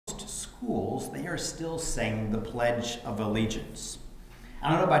schools, they are still saying the Pledge of Allegiance. I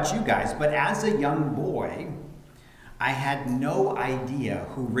don't know about you guys, but as a young boy, I had no idea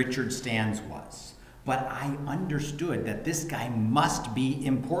who Richard Stans was. But I understood that this guy must be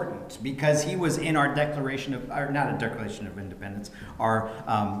important because he was in our Declaration of, or not a Declaration of Independence,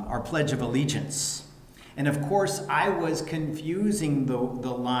 our Pledge of Allegiance. And of course, I was confusing the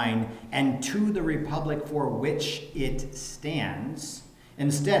line, "and to the republic for which it stands."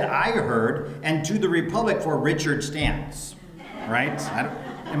 Instead, I heard, "and to the republic for Richard stands." Right?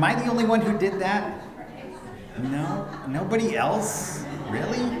 Am I the only one who did that? No? Nobody else?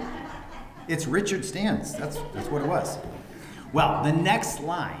 Really? It's Richard Stans. That's what it was. Well, the next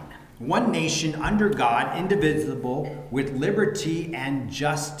line. "One nation under God, indivisible, with liberty and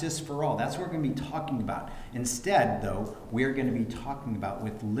justice for all." That's what we're going to be talking about. Instead, though, we're going to be talking about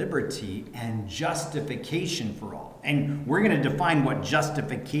with liberty and justification for all. And we're going to define what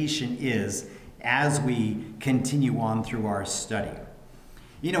justification is as we continue on through our study.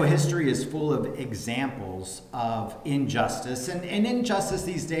 You know, history is full of examples of injustice. And injustice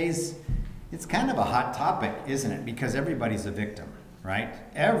these days, it's kind of a hot topic, isn't it? Because everybody's a victim, right?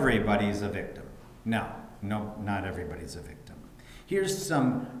 Everybody's a victim. No, not everybody's a victim. Here's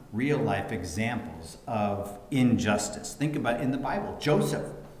some real-life examples of injustice. Think about in the Bible. Joseph,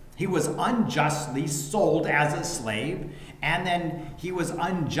 he was unjustly sold as a slave, and then he was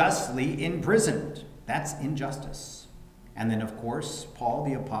unjustly imprisoned. That's injustice. And then, of course, Paul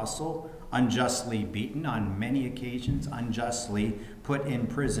the Apostle, unjustly beaten on many occasions, unjustly put in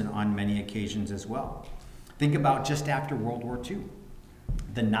prison on many occasions as well. Think about just after World War II.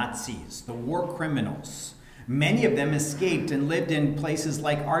 The Nazis, the war criminals. Many of them escaped and lived in places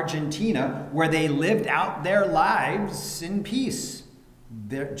like Argentina, where they lived out their lives in peace.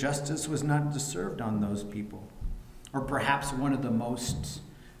 Their justice was not served on those people. Or perhaps one of the most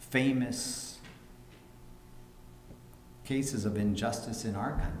famous cases of injustice in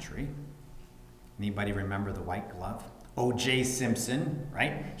our country. Anybody remember the white glove? O.J. Simpson,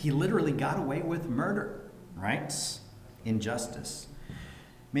 right? He literally got away with murder, right? Injustice.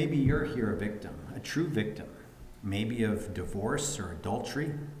 Maybe you're here a victim, a true victim, maybe of divorce or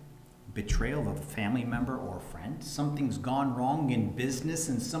adultery, betrayal of a family member or friend. Something's gone wrong in business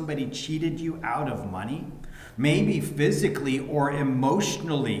and somebody cheated you out of money. Maybe physically or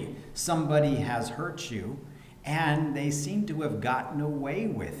emotionally somebody has hurt you and they seem to have gotten away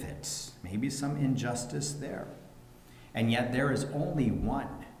with it. Maybe some injustice there. And yet there is only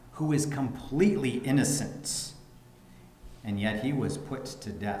one who is completely innocent. And yet he was put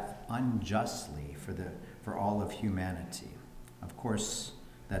to death unjustly for all of humanity. Of course,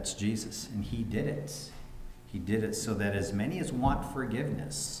 that's Jesus, and he did it. He did it so that as many as want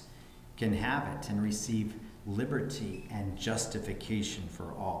forgiveness can have it and receive liberty and justification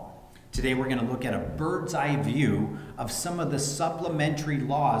for all. Today we're going to look at a bird's eye view of some of the supplementary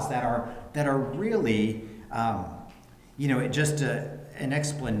laws that are really, just an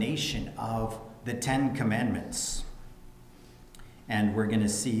explanation of the Ten Commandments. And we're going to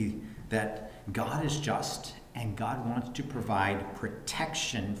see that God is just and God wants to provide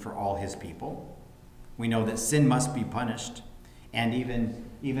protection for all his people. We know that sin must be punished. And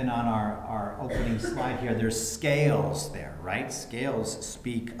even on our opening slide here, there's scales there, right? Scales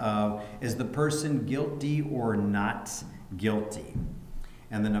speak of, is the person guilty or not guilty?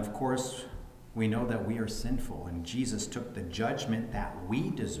 And then, of course, we know that we are sinful, and Jesus took the judgment that we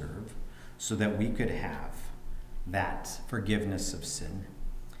deserve so that we could have that forgiveness of sin.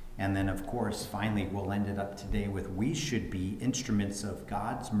 And then, of course, finally, we'll end it up today with we should be instruments of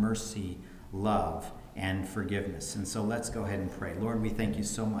God's mercy, love, and forgiveness. And so let's go ahead and pray. Lord, we thank you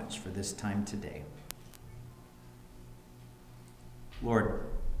so much for this time today. Lord,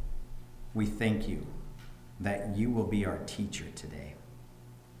 we thank you that you will be our teacher today.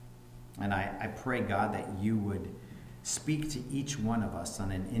 And I pray, God, that you would speak to each one of us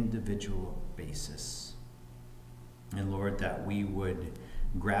on an individual basis. And Lord, that we would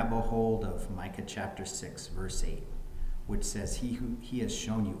grab a hold of Micah chapter 6, verse 8, which says, he has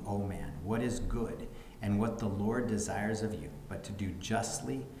shown you, O man, what is good and what the Lord desires of you, but to do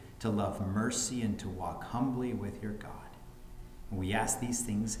justly, to love mercy, and to walk humbly with your God. And we ask these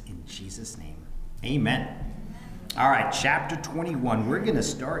things in Jesus' name. Amen. All right, chapter 21. We're going to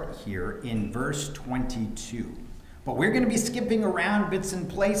start here in verse 22. But we're going to be skipping around bits and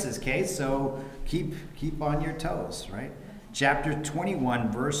places, okay? So keep on your toes, right? Chapter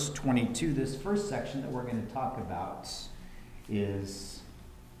 21, verse 22. This first section that we're going to talk about is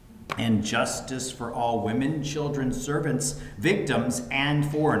and justice for all women, children, servants, victims, and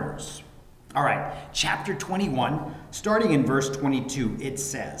foreigners. All right, chapter 21, starting in verse 22, it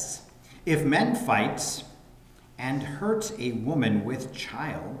says, If men fight and hurt a woman with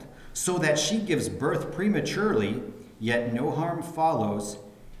child, so that she gives birth prematurely, yet no harm follows,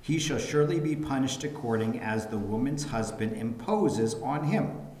 he shall surely be punished according as the woman's husband imposes on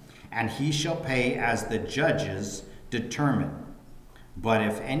him, and he shall pay as the judges determine. But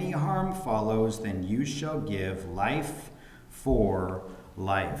if any harm follows, then you shall give life for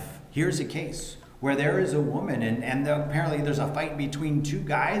life. Here's a case where there is a woman, and apparently there's a fight between two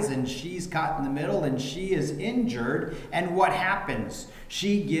guys, and she's caught in the middle, and she is injured. And what happens?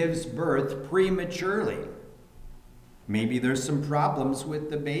 She gives birth prematurely. Maybe there's some problems with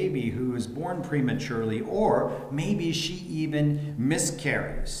the baby who is born prematurely, or maybe she even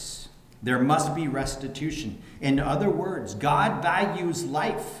miscarries. There must be restitution. In other words, God values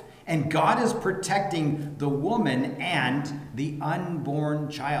life, and God is protecting the woman and the unborn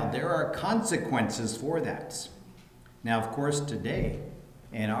child. There are consequences for that. Now, of course, today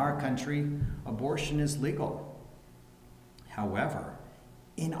in our country, abortion is legal. However,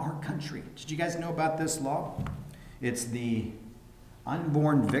 in our country, did you guys know about this law? It's the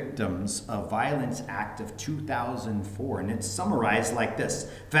Unborn Victims of Violence Act of 2004, and it's summarized like this.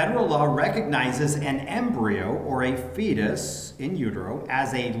 Federal law recognizes an embryo or a fetus in utero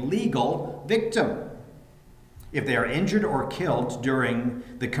as a legal victim. If they are injured or killed during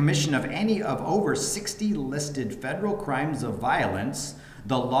the commission of any of over 60 listed federal crimes of violence,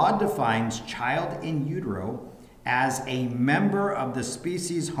 the law defines child in utero as a member of the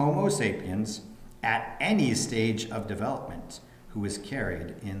species Homo sapiens at any stage of development who is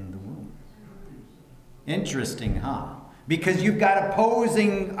carried in the womb. Interesting, huh? Because you've got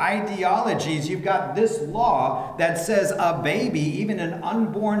opposing ideologies. You've got this law that says a baby, even an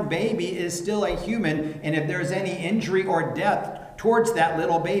unborn baby, is still a human, and if there's any injury or death towards that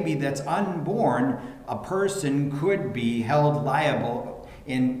little baby that's unborn, a person could be held liable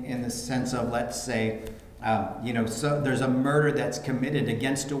in the sense of, let's say, so there's a murder that's committed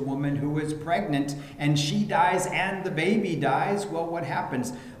against a woman who is pregnant, and she dies and the baby dies. Well, what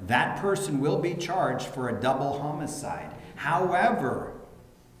happens? That person will be charged for a double homicide. However,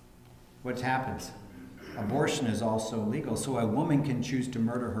 what happens? Abortion is also legal, so a woman can choose to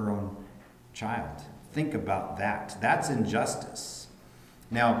murder her own child. Think about that. That's injustice.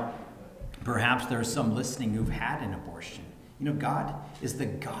 Now, perhaps there's some listening who've had an abortion. You know, God is the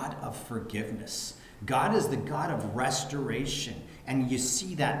God of forgiveness. God is the God of restoration, and you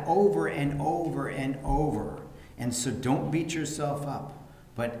see that over and over and over. And so don't beat yourself up,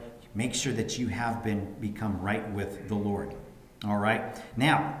 but make sure that you have become right with the Lord. All right?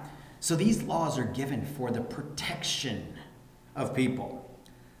 Now, so these laws are given for the protection of people.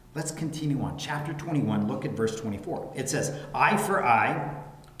 Let's continue on. Chapter 21, look at verse 24. It says, eye for eye,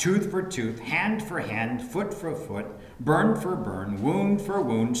 tooth for tooth, hand for hand, foot for foot, burn for burn, wound for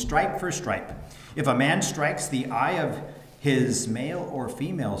wound, stripe for stripe. If a man strikes the eye of his male or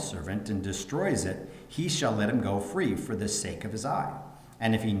female servant and destroys it, he shall let him go free for the sake of his eye.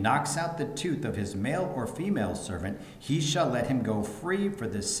 And if he knocks out the tooth of his male or female servant, he shall let him go free for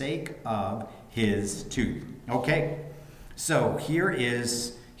the sake of his tooth. Okay, so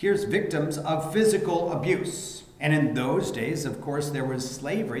here's victims of physical abuse. And in those days, of course, there was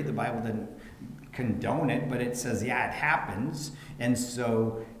slavery. The Bible didn't condone it, but it says, yeah, it happens. And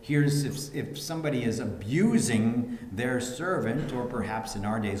so here's if somebody is abusing their servant, or perhaps in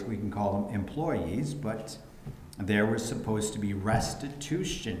our days we can call them employees, but there was supposed to be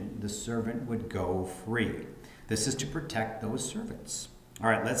restitution. The servant would go free. This is to protect those servants. All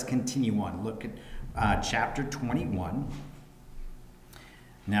right, let's continue on. Look at chapter 21.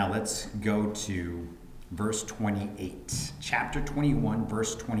 Now let's go to verse 28. Chapter 21,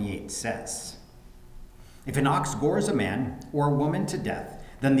 verse 28 says, if an ox gores a man or a woman to death,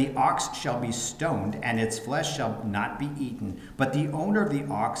 then the ox shall be stoned, and its flesh shall not be eaten, but the owner of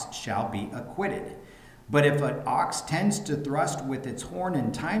the ox shall be acquitted. But if an ox tends to thrust with its horn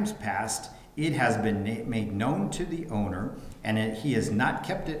in times past, it has been made known to the owner, and he has not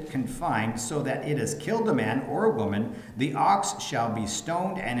kept it confined, so that it has killed a man or a woman, the ox shall be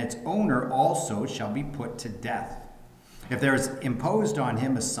stoned, and its owner also shall be put to death. If there is imposed on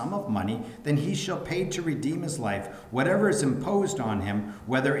him a sum of money, then he shall pay to redeem his life. Whatever is imposed on him,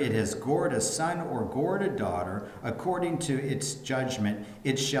 whether it has gored a son or gored a daughter, according to its judgment,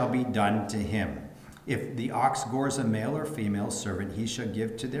 it shall be done to him. If the ox gores a male or female servant, he shall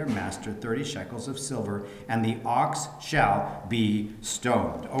give to their master 30 shekels of silver, and the ox shall be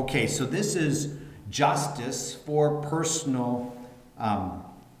stoned. Okay, so this is justice for personal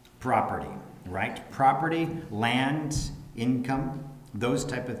property, right? Property, land, income, those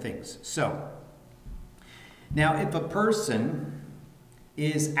type of things. So, now if a person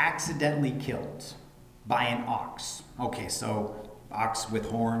is accidentally killed by an ox. Okay, so ox with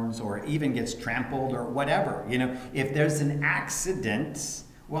horns, or even gets trampled or whatever. You know, if there's an accident,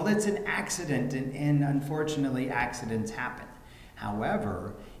 well, it's an accident, and unfortunately accidents happen.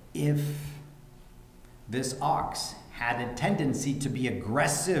 However, if this ox had a tendency to be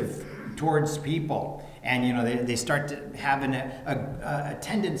aggressive towards people, and you know they start to having a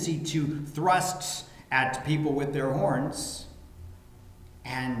tendency to thrust at people with their horns,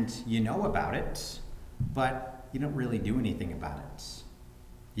 and you know about it, but you don't really do anything about it.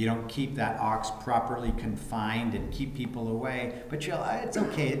 You don't keep that ox properly confined and keep people away, but it's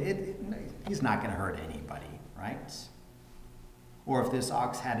okay, he's not going to hurt anybody, right? Or if this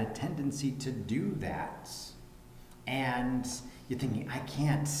ox had a tendency to do that, and you're thinking,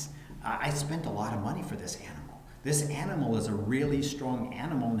 I spent a lot of money for this animal. This animal is a really strong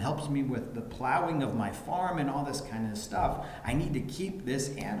animal and helps me with the plowing of my farm and all this kind of stuff. I need to keep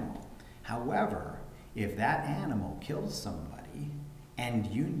this animal. However, if that animal kills somebody and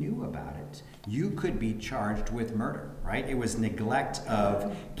you knew about it, you could be charged with murder, right? It was neglect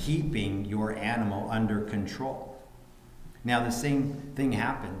of keeping your animal under control. Now, the same thing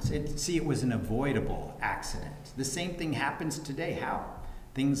happens. It was an avoidable accident. The same thing happens today. How?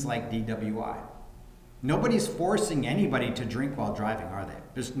 Things like DWI. Nobody's forcing anybody to drink while driving, are they?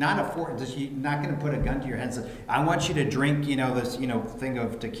 There's not you're not going to put a gun to your head and say, I want you to drink, this, thing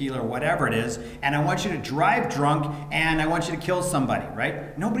of tequila or whatever it is, and I want you to drive drunk, and I want you to kill somebody,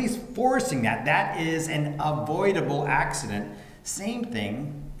 right? Nobody's forcing that. That is an avoidable accident. Same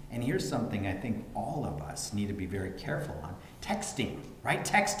thing. And here's something I think all of us need to be very careful on. Texting, right?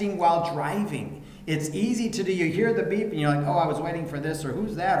 Texting while driving. It's easy to do. You hear the beep and you're like, oh, I was waiting for this, or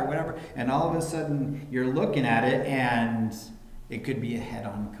who's that, or whatever. And all of a sudden you're looking at it and it could be a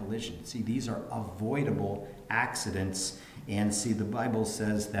head-on collision. See, these are avoidable accidents. And see, the Bible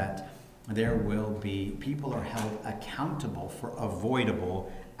says that people are held accountable for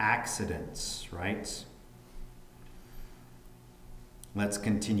avoidable accidents, right? Let's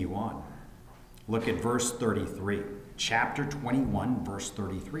continue on. Look at verse 33. Chapter 21, verse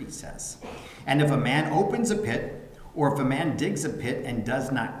 33 says, and if a man opens a pit, or if a man digs a pit and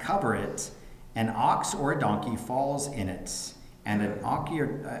does not cover it, an ox or a donkey falls in it, and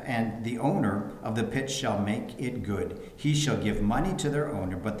the owner of the pit shall make it good. He shall give money to their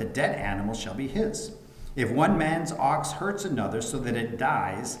owner, but the dead animal shall be his. If one man's ox hurts another so that it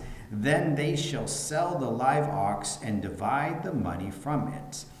dies, then they shall sell the live ox and divide the money from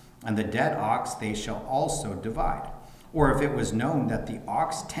it. And the dead ox they shall also divide. Or if it was known that the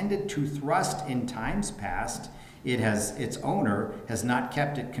ox tended to thrust in times past, its owner has not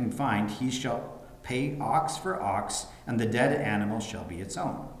kept it confined, he shall pay ox for ox, and the dead animal shall be its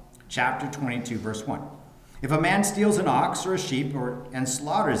own. Chapter 22, verse 1. If a man steals an ox or a sheep and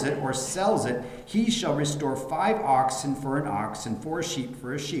slaughters it or sells it, he shall restore 5 oxen for an ox and 4 sheep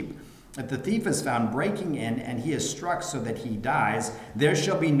for a sheep. If the thief is found breaking in and he is struck so that he dies, there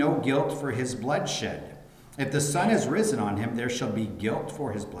shall be no guilt for his bloodshed. If the sun has risen on him, there shall be guilt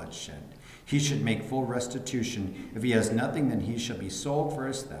for his bloodshed. He should make full restitution. If he has nothing, then he shall be sold for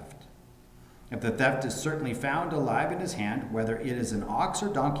his theft. If the theft is certainly found alive in his hand, whether it is an ox or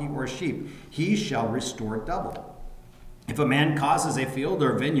donkey or sheep, he shall restore double. If a man causes a field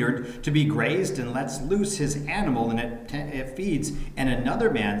or vineyard to be grazed and lets loose his animal and it feeds in another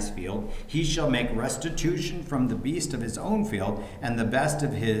man's field, he shall make restitution from the beast of his own field and the best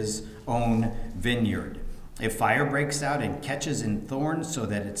of his own vineyard. If fire breaks out and catches in thorns so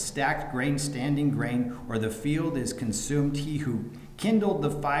that it's stacked grain, standing grain, or the field is consumed, he who kindled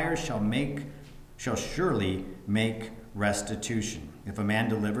the fire shall surely make restitution. If a man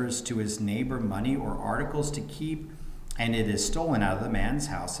delivers to his neighbor money or articles to keep, and it is stolen out of the man's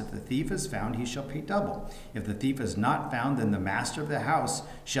house, if the thief is found, he shall pay double. If the thief is not found, then the master of the house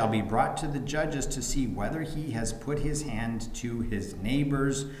shall be brought to the judges to see whether he has put his hand to his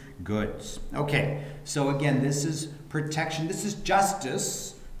neighbor's goods. Okay, so again, this is protection. This is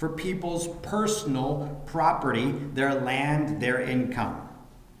justice for people's personal property, their land, their income.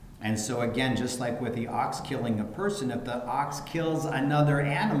 And so again, just like with the ox killing a person, if the ox kills another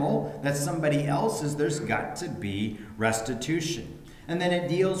animal that's somebody else's, there's got to be restitution. And then it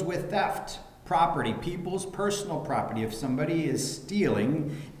deals with theft, property, people's personal property. If somebody is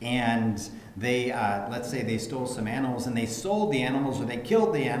stealing and they, let's say they stole some animals and they sold the animals, or they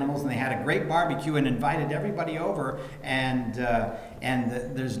killed the animals and they had a great barbecue and invited everybody over, and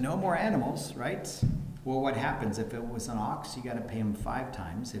there's no more animals, right? Well, what happens if it was an ox? You got to pay him 5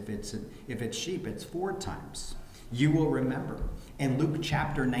 times. If it's sheep, it's 4 times. You will remember in Luke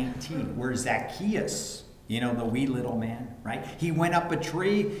chapter 19 where Zacchaeus, You know, the wee little man, right? He went up a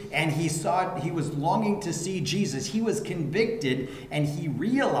tree and he was longing to see Jesus. He was convicted and he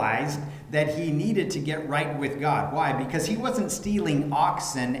realized that he needed to get right with God. Why? Because he wasn't stealing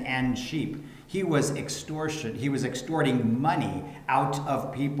oxen and sheep. He was extorting money out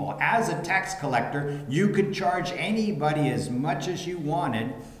of people. As a tax collector, you could charge anybody as much as you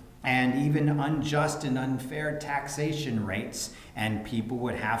wanted, and even unjust and unfair taxation rates, and people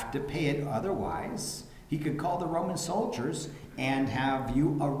would have to pay it. Otherwise, he could call the Roman soldiers and have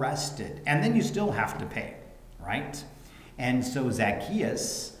you arrested. And then you still have to pay, right? And so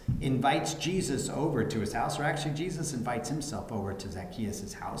Zacchaeus invites Jesus over to his house, or actually Jesus invites himself over to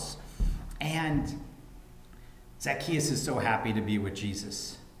Zacchaeus' house. And Zacchaeus is so happy to be with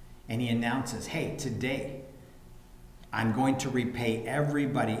Jesus. And he announces, hey, today I'm going to repay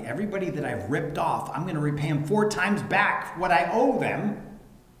everybody that I've ripped off. I'm going to repay them 4 times back what I owe them.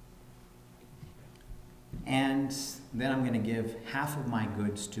 And then I'm going to give half of my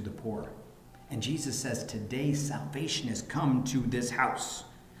goods to the poor. And Jesus says, today salvation has come to this house.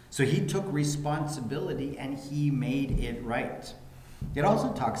 So he took responsibility and he made it right. It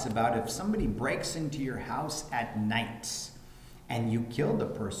also talks about if somebody breaks into your house at night and you kill the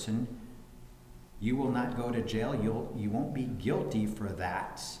person, you will not go to jail. You won't be guilty for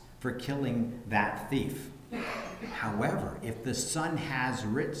that, for killing that thief. However, if the sun has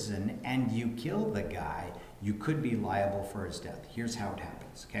risen and you kill the guy, you could be liable for his death. Here's how it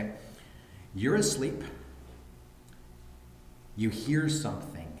happens, okay? You're asleep. You hear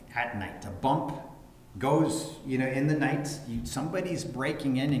something at night. A bump goes, in the night. Somebody's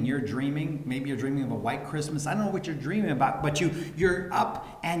breaking in and you're dreaming. Maybe you're dreaming of a white Christmas. I don't know what you're dreaming about, but you're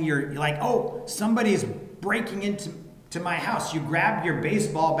up and you're like, oh, somebody's breaking into my house. You grab your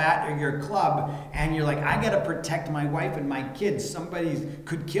baseball bat or your club and you're like, I got to protect my wife and my kids. Somebody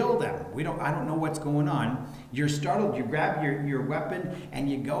could kill them. I don't know what's going on. You're startled. You grab your weapon and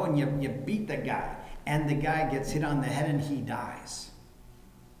you go and you beat the guy. And the guy gets hit on the head and he dies.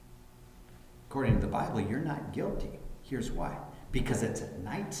 According to the Bible, you're not guilty. Here's why. Because it's at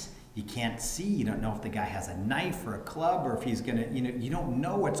night. You can't see. You don't know if the guy has a knife or a club or if he's going to, you don't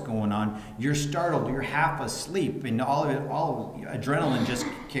know what's going on. You're startled. You're half asleep and all adrenaline just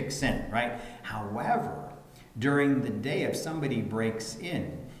kicks in, right? However, during the day, if somebody breaks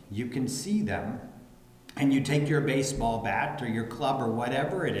in, you can see them and you take your baseball bat or your club or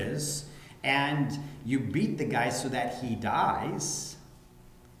whatever it is and you beat the guy so that he dies.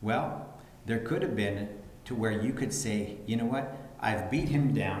 Well, there could have been to where you could say, you know what? I've beat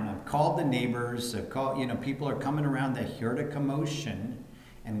him down. I've called the neighbors. I've called, people are coming around. They heard a commotion.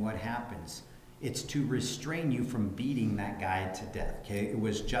 And what happens? It's to restrain you from beating that guy to death. Okay? It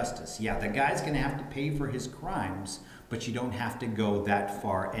was justice. Yeah, the guy's going to have to pay for his crimes, but you don't have to go that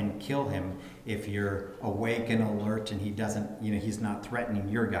far and kill him if you're awake and alert and he doesn't, he's not threatening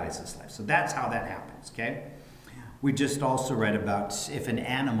your guys' life. So that's how that happens. Okay? We just also read about if an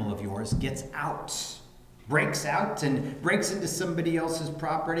animal of yours gets out, breaks out and breaks into somebody else's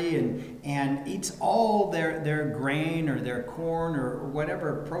property and eats all their grain or their corn or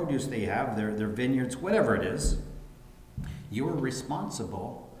whatever produce they have, their vineyards, whatever it is, you're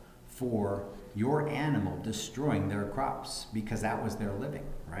responsible for your animal destroying their crops because that was their living,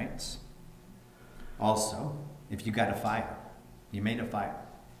 right? Also, if you got a fire, you made a fire.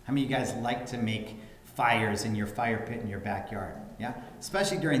 How many of you guys like to make fires in your fire pit in your backyard? Yeah,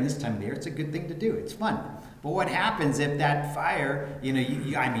 especially during this time of the year, it's a good thing to do. It's fun. But what happens if that fire,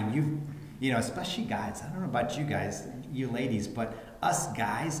 especially guys, I don't know about you guys, you ladies, but us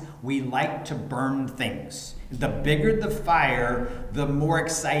guys, we like to burn things. The bigger the fire, the more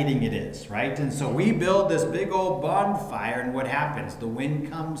exciting it is, right? And so we build this big old bonfire, and what happens? The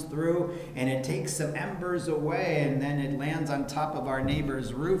wind comes through, and it takes some embers away, and then it lands on top of our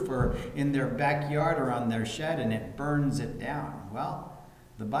neighbor's roof or in their backyard or on their shed, and it burns it down. Well,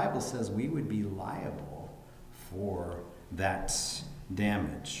 the Bible says we would be liable for that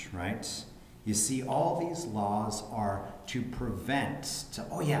damage, right? You see, all these laws are to prevent,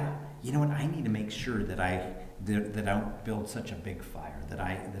 oh yeah, you know what, I need to make sure that I don't build such a big fire, that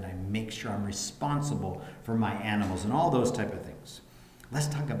I make sure I'm responsible for my animals and all those type of things. Let's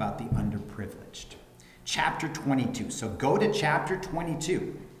talk about the underprivileged. Chapter 22. So go to chapter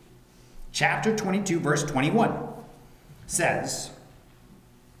 22. Chapter 22, verse 21 says,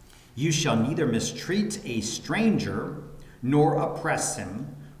 "You shall neither mistreat a stranger nor oppress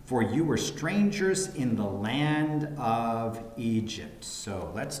him, for you were strangers in the land of Egypt." So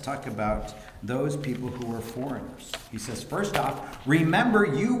let's talk about those people who were foreigners. He says, first off, remember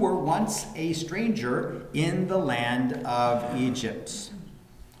you were once a stranger in the land of Egypt.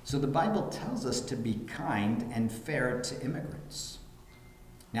 So the Bible tells us to be kind and fair to immigrants.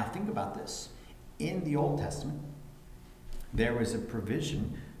 Now think about this. In the Old Testament, there was a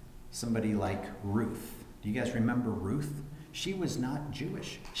provision, somebody like Ruth. Do you guys remember Ruth? She was not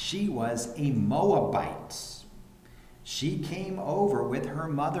Jewish. She was a Moabite. She came over with her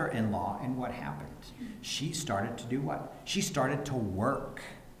mother-in-law, and what happened? She started to do what? She started to work,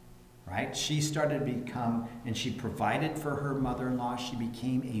 right? She started to become, and she provided for her mother-in-law. She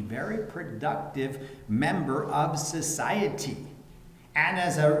became a very productive member of society. And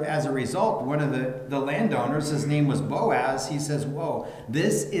as a result, one of the landowners, his name was Boaz, he says, whoa,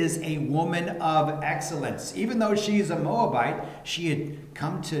 this is a woman of excellence. Even though she's a Moabite, she had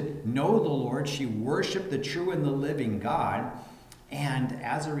come to know the Lord. She worshiped the true and the living God. And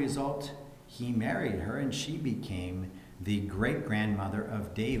as a result, he married her, and she became the great-grandmother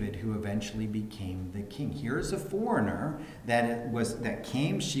of David, who eventually became the king. Here's a foreigner that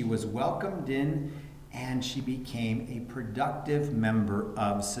came. She was welcomed in, and she became a productive member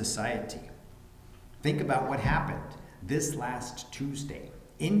of society. Think about what happened this last Tuesday.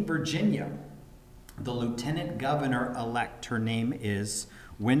 In Virginia, the lieutenant governor-elect, her name is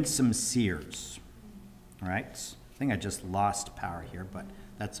Winsome Sears. All right? I think I just lost power here, but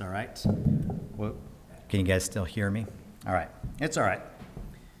that's all right. Well, can you guys still hear me? All right. It's all right.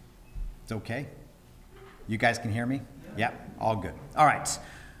 It's okay. You guys can hear me? Yep, all good. All right.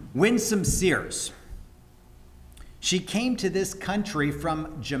 Winsome Sears. She came to this country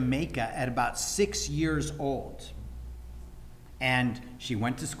from Jamaica at about 6 years old. And she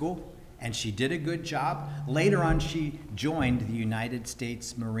went to school, and she did a good job. Later on, she joined the United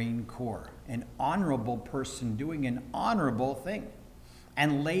States Marine Corps, an honorable person doing an honorable thing.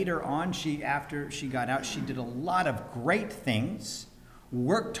 And later on, after she got out, she did a lot of great things,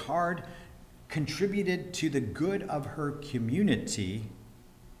 worked hard, contributed to the good of her community.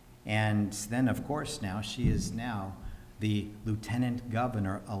 And then, of course, now she is now the lieutenant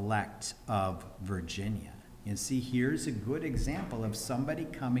governor-elect of Virginia. You see, here's a good example of somebody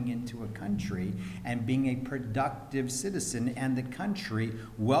coming into a country and being a productive citizen, and the country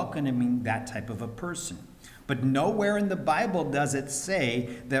welcoming that type of a person. But nowhere in the Bible does it say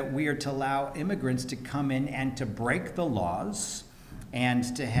that we are to allow immigrants to come in and to break the laws and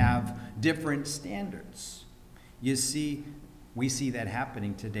to have different standards. You see, we see that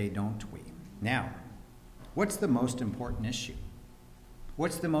happening today, don't we? Now, what's the most important issue?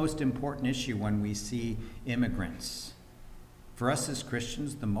 What's the most important issue when we see immigrants? For us as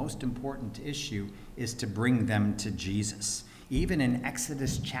Christians, the most important issue is to bring them to Jesus. Even in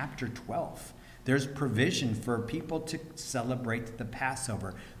Exodus chapter 12, there's provision for people to celebrate the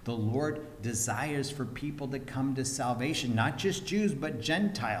Passover. The Lord desires for people to come to salvation, not just Jews, but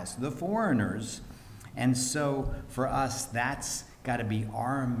Gentiles, the foreigners. And so for us, that's got to be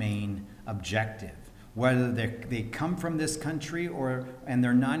our main objective. Whether they come from this country and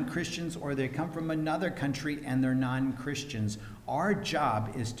they're non-Christians, or they come from another country and they're non-Christians, our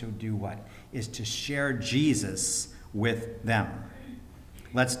job is to do what? Is to share Jesus with them.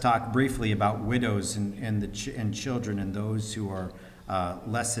 Let's talk briefly about widows and children and those who are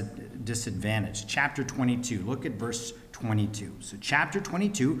less disadvantaged. Chapter 22, look at verse 22. So chapter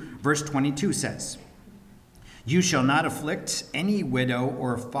 22, verse 22 says, "You shall not afflict any widow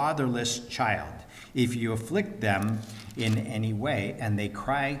or fatherless child. If you afflict them in any way, and they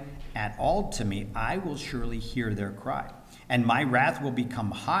cry at all to me, I will surely hear their cry. And my wrath will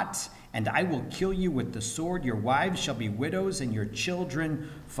become hot, and I will kill you with the sword. Your wives shall be widows, and your children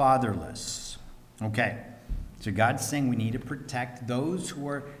fatherless." Okay, so God's saying we need to protect those who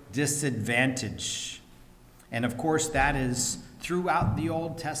are disadvantaged. And of course, that is throughout the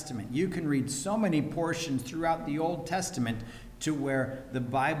Old Testament. You can read so many portions throughout the Old Testament to where the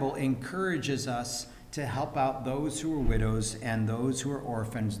Bible encourages us to help out those who are widows and those who are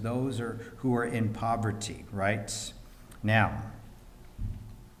orphans, those who are in poverty, right? Now,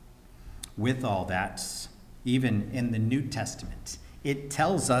 with all that, even in the New Testament, it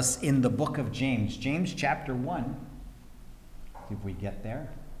tells us in the book of James, James chapter 1, if we get there,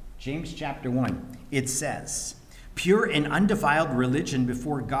 James chapter 1, it says, "Pure and undefiled religion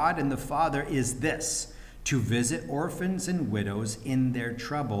before God and the Father is this, to visit orphans and widows in their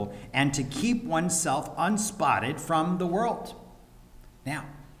trouble, and to keep oneself unspotted from the world." Now,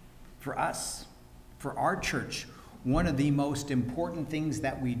 for us, for our church, one of the most important things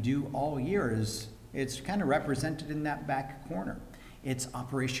that we do all year is, it's kind of represented in that back corner. It's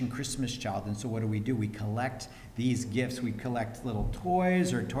Operation Christmas Child. And so what do? We collect these gifts. We collect little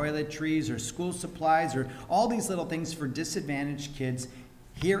toys or toiletries or school supplies or all these little things for disadvantaged kids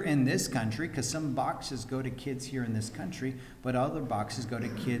here in this country, because some boxes go to kids here in this country, but other boxes go to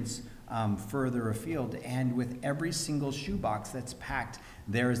kids further afield. And with every single shoebox that's packed,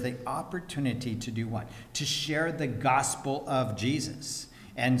 there is the opportunity to do what? To share the gospel of Jesus.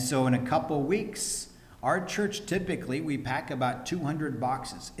 And so in a couple weeks, our church, typically, we pack about 200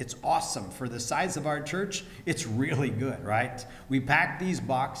 boxes. It's awesome. For the size of our church, it's really good, right? We pack these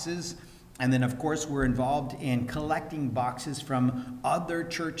boxes, and then, of course, we're involved in collecting boxes from other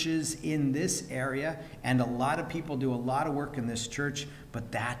churches in this area, and a lot of people do a lot of work in this church,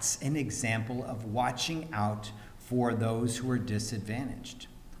 but that's an example of watching out for those who are disadvantaged.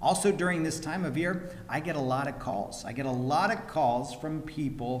 Also, during this time of year, I get a lot of calls. I get a lot of calls from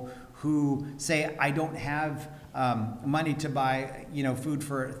people who say, I don't have money to buy, food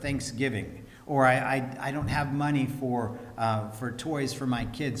for Thanksgiving, or I don't have money for toys for my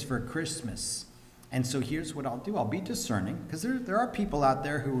kids for Christmas. And so here's what I'll do. I'll be discerning, because there are people out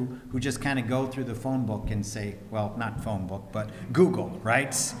there who just kind of go through the phone book and say, well, not phone book, but Google,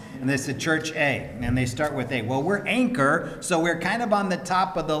 right? And they say Church A, and they start with A. Well, we're Anchor, so we're kind of on the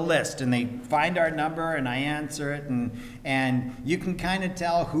top of the list. And they find our number, and I answer it, and you can kind of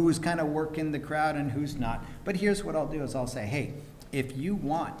tell who's kind of working the crowd and who's not. But here's what I'll do is I'll say, hey, if you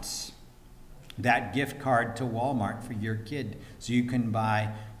want that gift card to Walmart for your kid so you can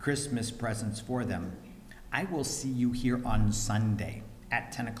buy Christmas presents for them, I will see you here on Sunday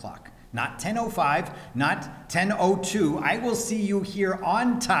at 10 o'clock. Not 10:05, not 10:02. I will see you here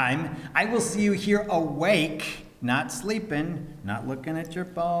on time. I will see you here awake, not sleeping, not looking at your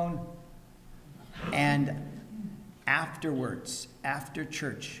phone. And afterwards, after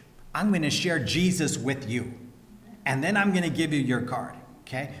church, I'm going to share Jesus with you. And then I'm going to give you your card.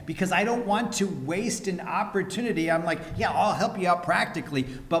 Okay? Because I don't want to waste an opportunity. I'm like, yeah, I'll help you out practically.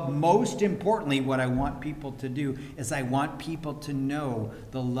 But most importantly, what I want people to do is I want people to know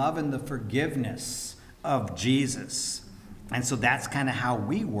the love and the forgiveness of Jesus. And so that's kind of how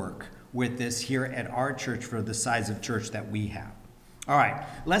we work with this here at our church for the size of church that we have. All right,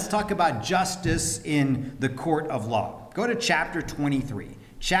 let's talk about justice in the court of law. Go to chapter 23.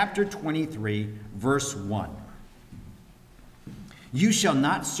 Chapter 23, verse 1. You shall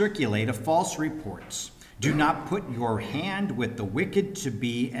not circulate a false report. Do not put your hand with the wicked to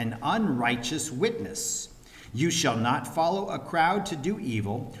be an unrighteous witness. You shall not follow a crowd to do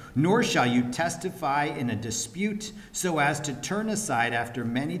evil, nor shall you testify in a dispute so as to turn aside after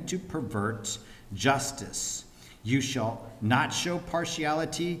many to pervert justice. You shall not show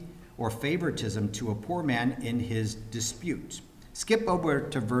partiality or favoritism to a poor man in his dispute. Skip over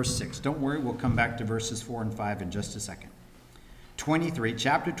to verse 6. Don't worry, we'll come back to verses 4 and 5 in just a second.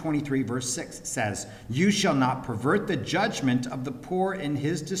 Chapter 23, verse 6 says, You shall not pervert the judgment of the poor in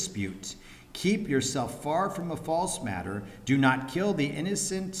his dispute. Keep yourself far from a false matter. Do not kill the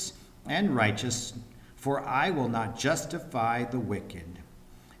innocent and righteous, for I will not justify the wicked.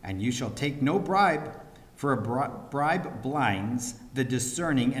 And you shall take no bribe, for a bribe blinds the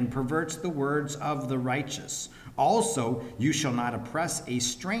discerning and perverts the words of the righteous. Also, you shall not oppress a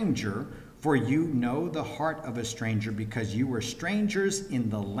stranger, for you know the heart of a stranger, because you were strangers in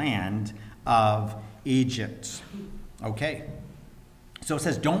the land of Egypt. Okay. So it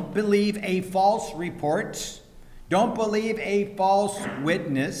says, don't believe a false report. Don't believe a false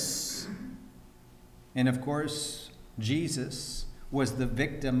witness. And of course, Jesus was the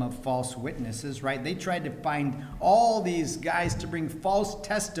victim of false witnesses, right? They tried to find all these guys to bring false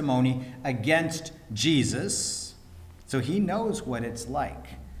testimony against Jesus. So he knows what it's like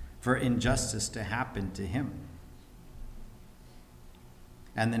for injustice to happen to him.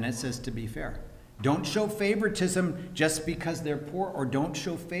 And then it says to be fair. Don't show favoritism just because they're poor, or don't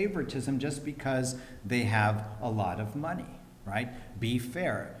show favoritism just because they have a lot of money, right? Be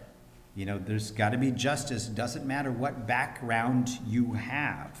fair. You know, there's got to be justice. It doesn't matter what background you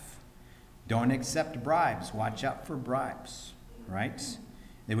have. Don't accept bribes. Watch out for bribes, right?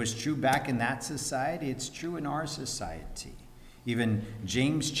 It was true back in that society. It's true in our society. Even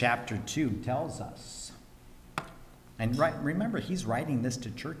James chapter 2 tells us. And remember, he's writing this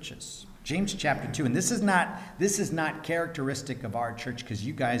to churches. James chapter 2, and this is not characteristic of our church, because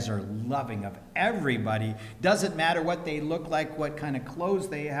you guys are loving of everybody. Doesn't matter what they look like, what kind of clothes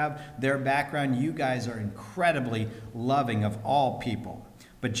they have, their background. You guys are incredibly loving of all people.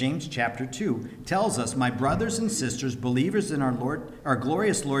 But James chapter 2 tells us, my brothers and sisters, believers in our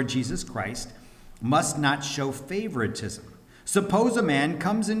glorious Lord Jesus Christ, must not show favoritism. Suppose a man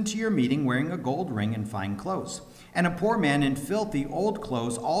comes into your meeting wearing a gold ring and fine clothes, and a poor man in filthy old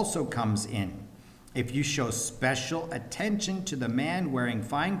clothes also comes in. If you show special attention to the man wearing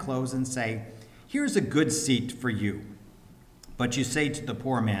fine clothes and say, here's a good seat for you, But you say to the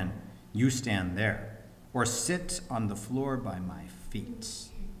poor man, you stand there, or sit on the floor by my feet.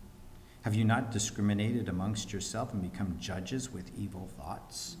 Have you not discriminated amongst yourself and become judges with evil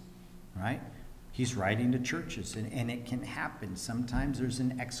thoughts? Right? He's writing to churches, and it can happen. Sometimes there's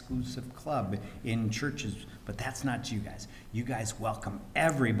an exclusive club in churches, but that's not you guys. You guys welcome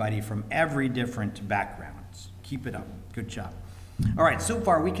everybody from every different backgrounds. Keep it up. Good job. All right, so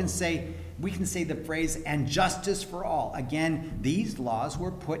far we can say the phrase, and justice for all. Again, these laws were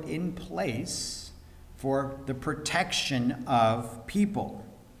put in place for the protection of people.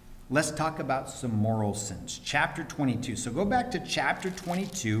 Let's talk about some moral sins. Chapter 22. So go back to chapter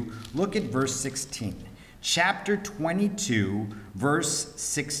 22. Look at verse 16. Chapter 22, verse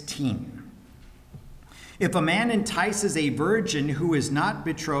 16. If a man entices a virgin who is not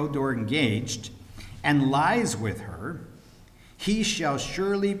betrothed or engaged and lies with her, he shall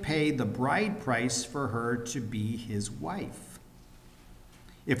surely pay the bride price for her to be his wife.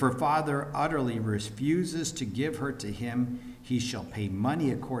 If her father utterly refuses to give her to him, he shall pay money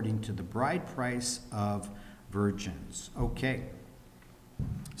according to the bride price of virgins. Okay.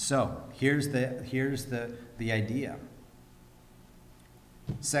 So here's the idea.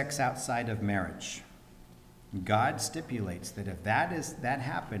 Sex outside of marriage. God stipulates that if that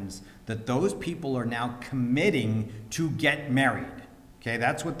happens, that those people are now committing to get married. Okay,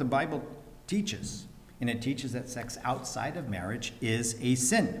 that's what the Bible teaches. And it teaches that sex outside of marriage is a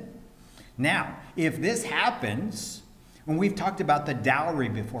sin. Now, if this happens, when we've talked about the dowry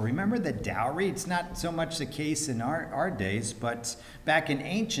before, remember the dowry? It's not so much the case in our days, but back in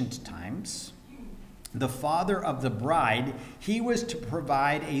ancient times, the father of the bride, he was to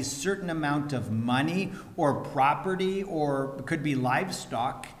provide a certain amount of money or property, or it could be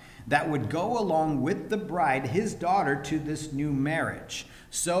livestock, that would go along with the bride, his daughter, to this new marriage.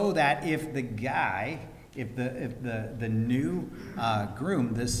 So that if the guy, if the new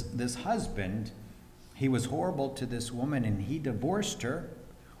groom, this husband, he was horrible to this woman and he divorced her,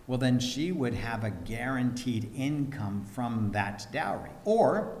 well then she would have a guaranteed income from that dowry.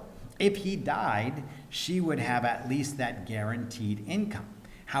 Or if he died, she would have at least that guaranteed income.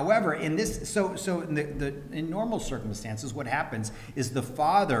 However, in normal circumstances, what happens is the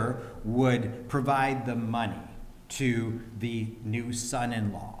father would provide the money to the new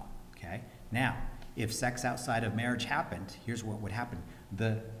son-in-law. Okay. Now, if sex outside of marriage happened, here's what would happen: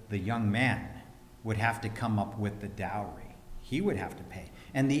 the young man would have to come up with the dowry. He would have to pay,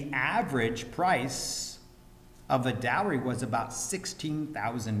 and the average price of a dowry was about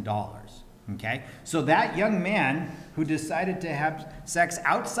 $16,000. Okay, so that young man who decided to have sex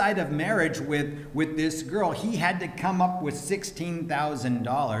outside of marriage with this girl, he had to come up with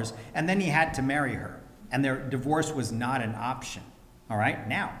 $16,000, and then he had to marry her, and their divorce was not an option. All right,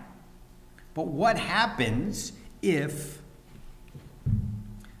 now, but what happens if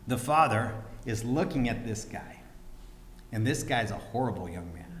the father is looking at this guy, and this guy's a horrible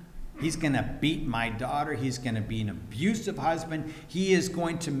young man? He's going to beat my daughter. He's going to be an abusive husband. He is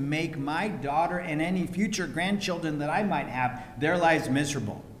going to make my daughter and any future grandchildren that I might have, their lives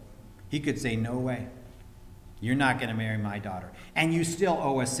miserable. He could say, no way. You're not going to marry my daughter. And you still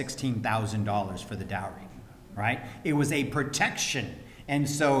owe us $16,000 for the dowry, right? It was a protection. And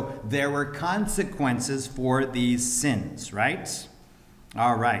so there were consequences for these sins, right?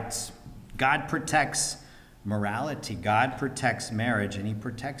 All right. God protects morality. God protects marriage, and he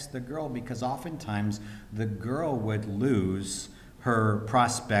protects the girl because oftentimes the girl would lose her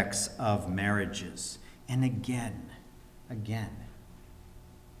prospects of marriages. And again,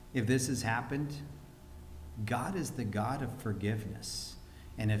 if this has happened, God is the God of forgiveness.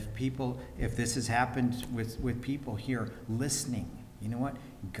 And if this has happened with people here listening, you know what?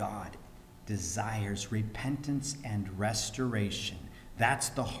 God desires repentance and restoration. That's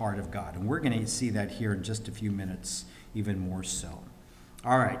the heart of God. And we're going to see that here in just a few minutes, even more so.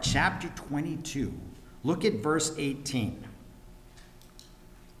 All right, chapter 22. Look at verse 18.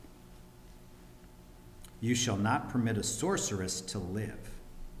 You shall not permit a sorceress to live.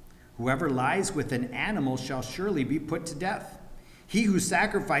 Whoever lies with an animal shall surely be put to death. He who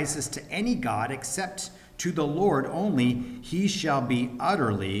sacrifices to any god except to the Lord only, he shall be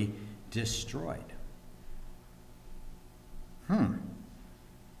utterly destroyed.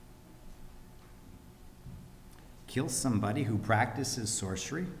 Kill somebody who practices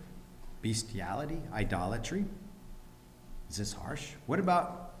sorcery, bestiality, idolatry? Is this harsh? What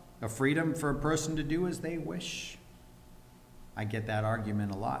about a freedom for a person to do as they wish? I get that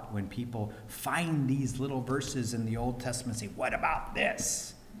argument a lot when people find these little verses in the Old Testament and say, what about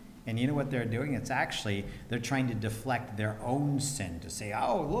this? And you know what they're doing? It's actually, they're trying to deflect their own sin, to say,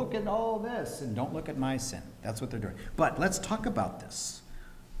 oh, look at all this, and don't look at my sin. That's what they're doing. But let's talk about this.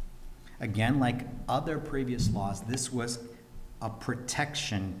 Again, like other previous laws, this was a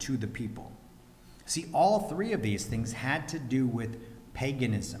protection to the people. See, all three of these things had to do with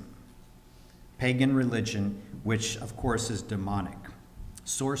paganism. Pagan religion, which of course is demonic.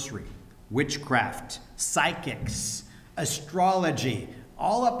 Sorcery, witchcraft, psychics, astrology,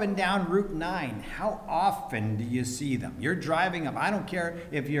 all up and down Route 9. How often do you see them? You're driving up, I don't care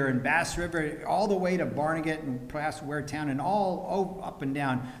if you're in Bass River, all the way to Barnegat and past Waretown and all up and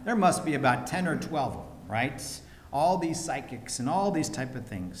down. There must be about 10 or 12 of them, right? All these psychics and all these type of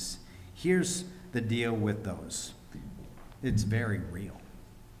things. Here's the deal with those. It's very real.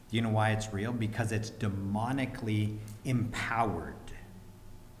 Do you know why it's real? Because it's demonically empowered.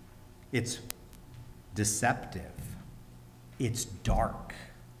 It's deceptive. It's dark.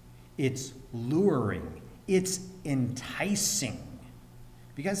 It's luring. It's enticing.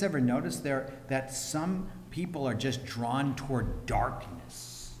 Have you guys ever noticed that some people are just drawn toward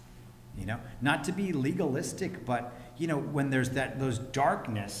darkness? You know, not to be legalistic, but you know, when there's those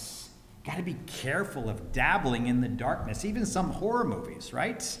darkness, got to be careful of dabbling in the darkness. Even some horror movies,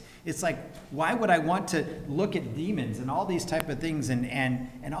 right? It's like, why would I want to look at demons and all these type of things,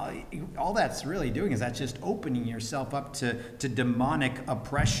 and all that's really doing is that's just opening yourself up to demonic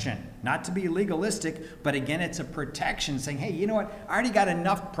oppression. Not to be legalistic, but again, it's a protection, saying, hey, you know what? I already got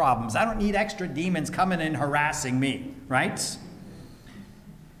enough problems. I don't need extra demons coming and harassing me, right?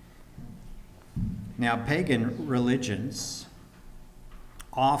 Now, pagan religions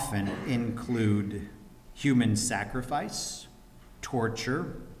often include human sacrifice,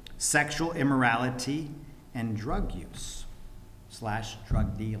 torture, sexual immorality, and drug use /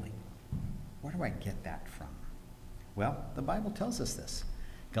 drug dealing. Where do I get that from? Well, the Bible tells us this.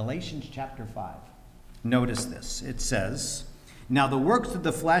 Galatians chapter 5. Notice this. It says, now the works of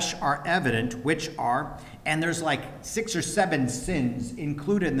the flesh are evident, which are, and there's like 6 or 7 sins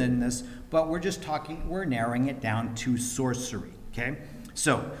included in this, but we're narrowing it down to sorcery, okay?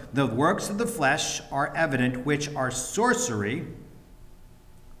 So, the works of the flesh are evident, which are sorcery.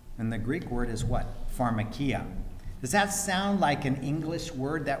 And the Greek word is what? Pharmakia. Does that sound like an English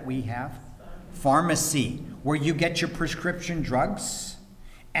word that we have? Pharmacy, where you get your prescription drugs.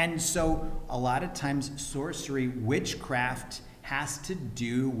 And so, a lot of times, sorcery, witchcraft has to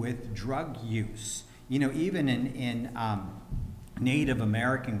do with drug use. You know, even in Native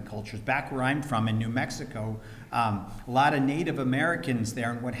American cultures, back where I'm from in New Mexico, a lot of Native Americans there,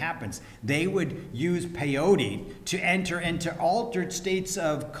 and what happens? They would use peyote to enter into altered states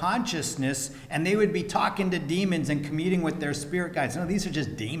of consciousness, and they would be talking to demons and communing with their spirit guides. No, these are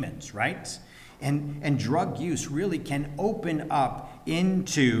just demons, right? And drug use really can open up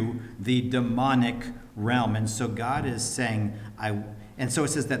into the demonic realm. And so God is saying, and so it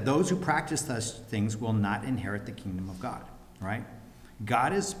says that those who practice those things will not inherit the kingdom of God, right?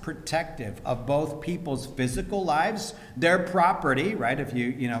 God is protective of both people's physical lives, their property, right? If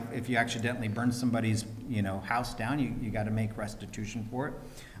you accidentally burn somebody's, house down, you got to make restitution for it.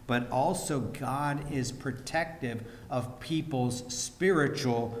 But also God is protective of people's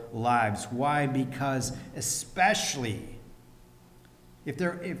spiritual lives. Why? Because especially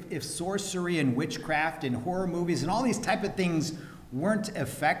if sorcery and witchcraft and horror movies and all these type of things weren't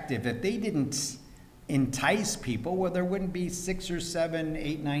effective, if they didn't entice people, well, there wouldn't be 6 or 7,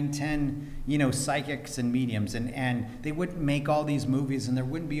 8, 9, 10, psychics and mediums, and they wouldn't make all these movies, and there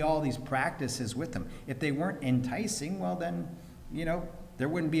wouldn't be all these practices with them. If they weren't enticing, well, then, there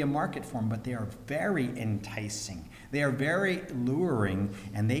wouldn't be a market for them. But they are very enticing. They are very luring,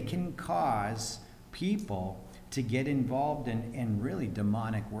 and they can cause people to get involved in really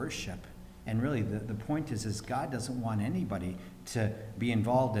demonic worship. And really, the point is God doesn't want anybody to be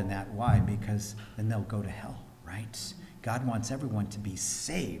involved in that. Why? Because then they'll go to hell, right? God wants everyone to be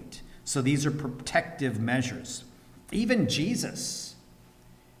saved. So these are protective measures. Even Jesus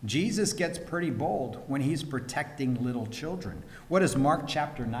gets pretty bold when he's protecting little children. What does Mark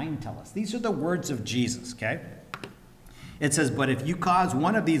chapter 9 tell us? These are the words of Jesus, okay? It says, but if you cause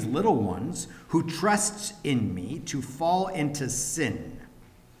one of these little ones who trusts in me to fall into sin,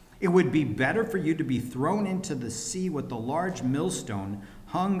 it would be better for you to be thrown into the sea with a large millstone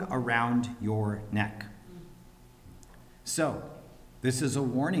hung around your neck. So, this is a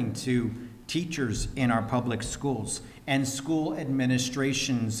warning to teachers in our public schools and school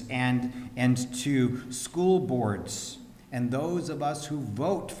administrations and to school boards and those of us who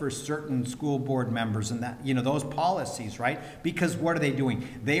vote for certain school board members and that, those policies, right? Because what are they doing?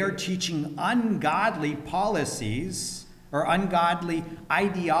 They are teaching ungodly policies or ungodly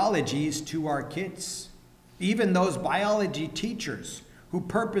ideologies to our kids. Even those biology teachers who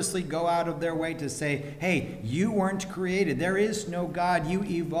purposely go out of their way to say, hey, you weren't created. There is no God. You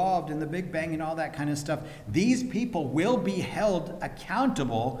evolved in the Big Bang and all that kind of stuff. These people will be held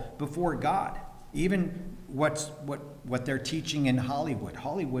accountable before God. Even what they're teaching in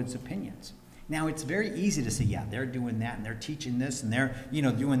Hollywood's opinions. Now, it's very easy to say, yeah, they're doing that, and they're teaching this, and they're,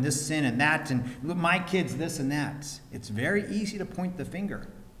 doing this sin and that, and my kids this and that. It's very easy to point the finger.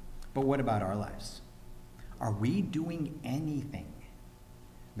 But what about our lives? Are we doing anything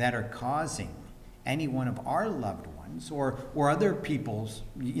that are causing any one of our loved ones or other people's,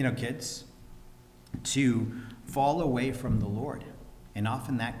 kids to fall away from the Lord? And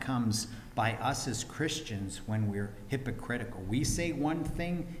often that comes by us as Christians when we're hypocritical. We say one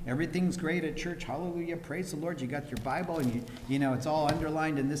thing, everything's great at church, hallelujah, praise the Lord, you got your Bible, and it's all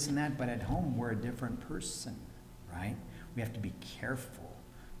underlined and this and that, but at home we're a different person, right? We have to be careful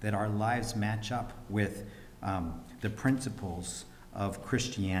that our lives match up with the principles of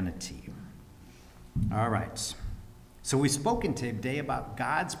Christianity. All right. So we've spoken today about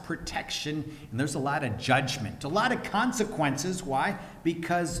God's protection, and there's a lot of judgment, a lot of consequences. Why?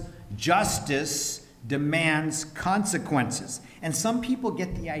 Because justice demands consequences. And some people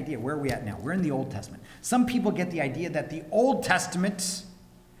get the idea, where are we at now? We're in the Old Testament. Some people get the idea that the Old Testament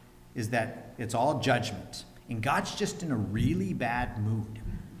is that it's all judgment, and God's just in a really bad mood.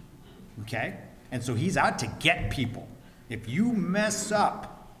 Okay? And so he's out to get people. If you mess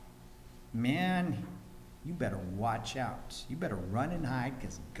up, man, you better watch out. You better run and hide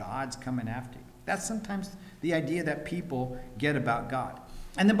because God's coming after you. That's sometimes the idea that people get about God.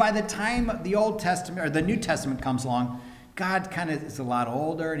 And then by the time the Old Testament or the New Testament comes along, God kind of is a lot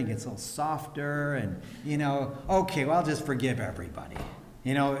older and he gets a little softer and, okay, well, I'll just forgive everybody,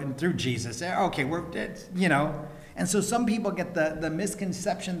 and through Jesus. Okay, And so some people get the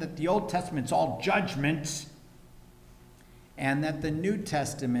misconception that the Old Testament's all judgment and that the New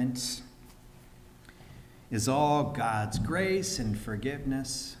Testament is all God's grace and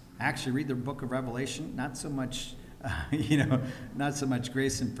forgiveness. Actually, read the book of Revelation. Not so much, not so much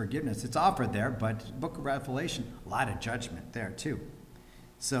grace and forgiveness. It's offered there, but book of Revelation, a lot of judgment there too.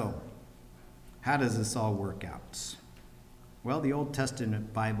 So, how does this all work out? Well, the Old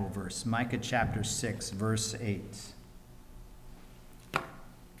Testament Bible verse, Micah chapter 6, verse 8.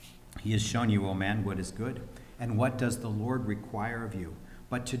 He has shown you, O man, what is good, and what does the Lord require of you?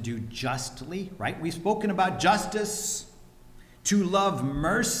 But to do justly, right? We've spoken about justice, to love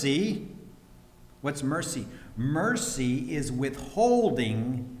mercy. What's mercy? Mercy is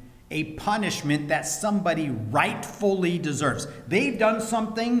withholding a punishment that somebody rightfully deserves. They've done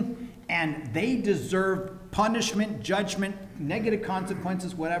something and they deserve punishment, judgment, negative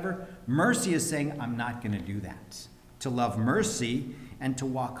consequences, whatever. Mercy is saying, I'm not going to do that. To love mercy and to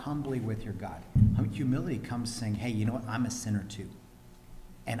walk humbly with your God. Humility comes saying, hey, you know what? I'm a sinner too.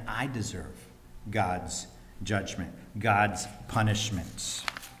 And I deserve God's judgment, God's punishment.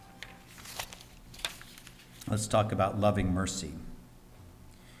 Let's talk about loving mercy.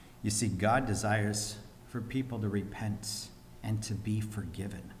 You see, God desires for people to repent and to be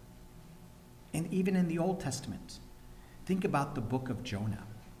forgiven. And even in the Old Testament, think about the book of Jonah.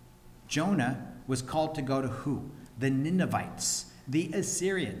 Jonah was called to go to who? The Ninevites, the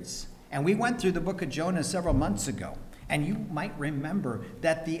Assyrians. And we went through the book of Jonah several months ago. And you might remember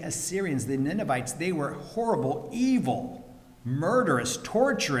that the Assyrians, the Ninevites, they were horrible, evil, murderous,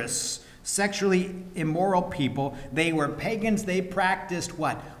 torturous, sexually immoral people. They were pagans. They practiced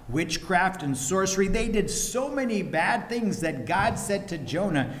what? Witchcraft and sorcery. They did so many bad things that God said to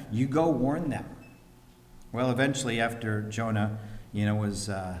Jonah, you go warn them. Well, eventually after Jonah, was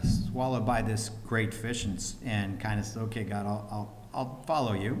swallowed by this great fish and kind of said, okay, God, I'll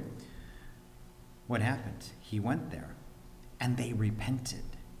follow you. What happened? He went there. And they repented.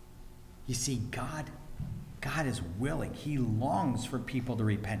 You see, God is willing. He longs for people to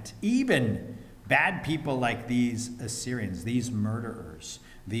repent. Even bad people like these Assyrians, these murderers,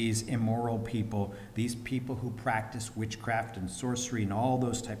 these immoral people, these people who practice witchcraft and sorcery and all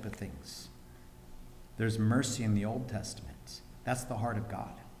those type of things. There's mercy in the Old Testament. That's the heart of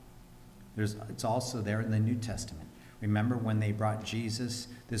God. It's also there in the New Testament. Remember when they brought Jesus,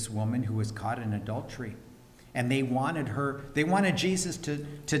 this woman who was caught in adultery? And they wanted Jesus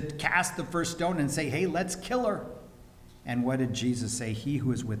to cast the first stone and say, hey, let's kill her. And what did Jesus say? He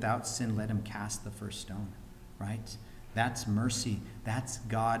who is without sin, let him cast the first stone, right? That's mercy. That's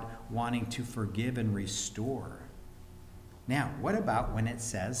God wanting to forgive and restore. Now, what about when it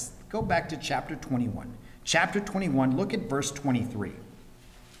says, go back to chapter 21. Chapter 21, look at verse 23.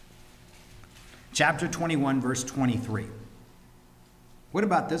 Chapter 21, verse 23. What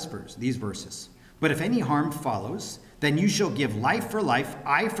about this verse, these verses? But if any harm follows, then you shall give life for life,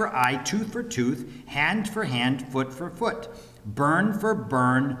 eye for eye, tooth for tooth, hand for hand, foot for foot, burn for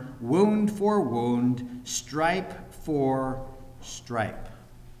burn, wound for wound, stripe for stripe.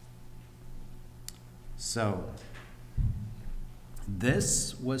 So,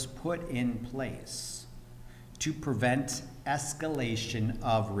 this was put in place to prevent escalation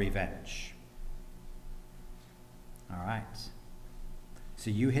of revenge. All right. So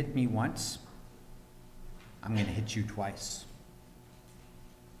you hit me once, I'm going to hit you twice.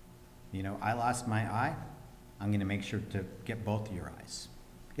 You know, I lost my eye, I'm going to make sure to get both of your eyes.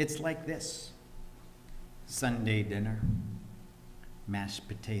 It's like this. Sunday dinner, mashed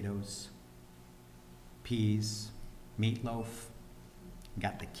potatoes, peas, meatloaf.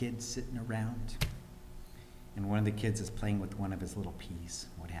 Got the kids sitting around. And one of the kids is playing with one of his little peas.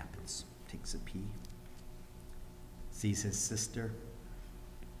 What happens? Takes a pea, sees his sister,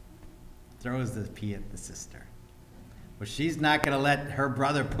 throws the pea at the sister. Well, she's not going to let her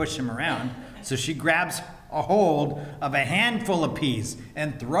brother push him around, so she grabs a hold of a handful of peas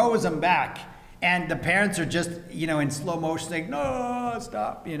and throws them back. And the parents are just, you know, in slow motion saying, no,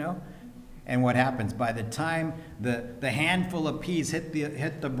 stop, you know. And what happens? By the time the handful of peas hit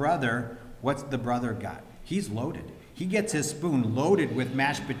the brother, what's the brother got? He's loaded. He gets his spoon loaded with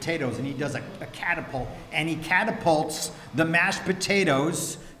mashed potatoes, and he does a catapult, and he catapults the mashed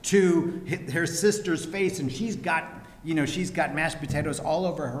potatoes to her sister's face, and she's got mashed potatoes all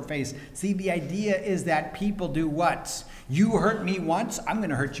over her face. See, the idea is that people do what? You hurt me once, I'm going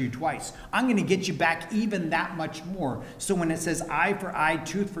to hurt you twice. I'm going to get you back even that much more. So when it says eye for eye,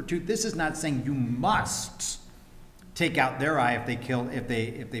 tooth for tooth, this is not saying you must take out their eye if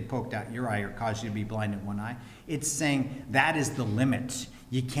they poked out your eye or caused you to be blind in one eye. It's saying that is the limit.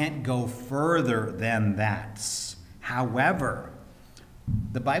 You can't go further than that. However,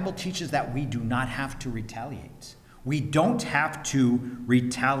 the Bible teaches that we do not have to retaliate. We don't have to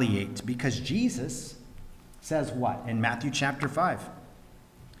retaliate because Jesus says what? In Matthew chapter 5,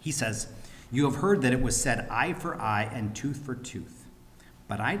 he says, you have heard that it was said eye for eye and tooth for tooth.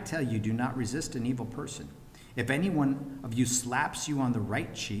 But I tell you, do not resist an evil person. If any one of you slaps you on the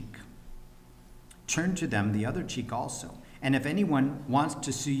right cheek, turn to them the other cheek also. And if anyone wants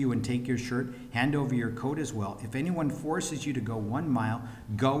to sue you and take your shirt, hand over your coat as well. If anyone forces you to go 1 mile,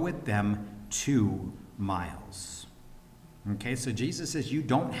 go with them 2 miles. Okay, so Jesus says you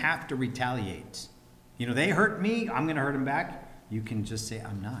don't have to retaliate. You know, they hurt me, I'm going to hurt them back. You can just say,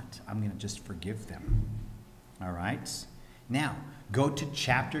 I'm not. I'm going to just forgive them. All right? Now, go to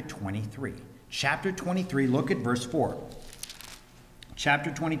chapter 23. Chapter 23, look at verse 4.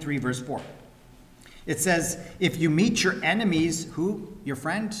 Chapter 23, verse 4. It says, if you meet your enemies, who? Your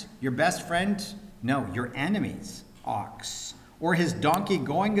friend? Your best friend? No, your enemies, ox, or his donkey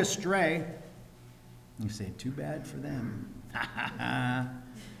going astray. You say, too bad for them.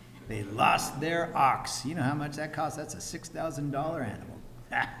 They lost their ox. You know how much that costs? That's a $6,000 animal.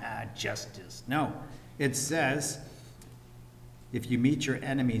 Justice. No, it says, if you meet your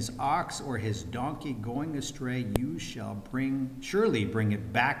enemy's ox or his donkey going astray, you shall surely bring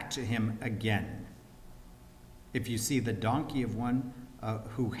it back to him again. If you see the donkey of one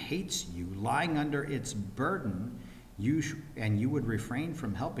who hates you lying under its burden, and you would refrain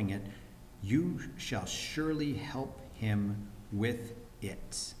from helping it, you shall surely help him with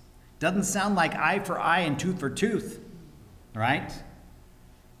it. Doesn't sound like eye for eye and tooth for tooth, right?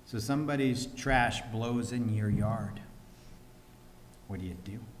 So somebody's trash blows in your yard. What do?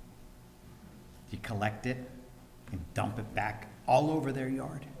 Do you collect it and dump it back all over their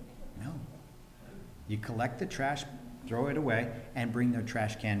yard? No. You collect the trash, throw it away, and bring their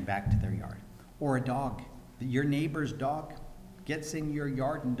trash can back to their yard. Or a dog. Your neighbor's dog gets in your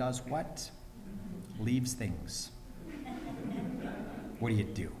yard and does what? Leaves things. What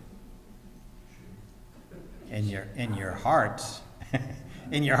do? In your heart,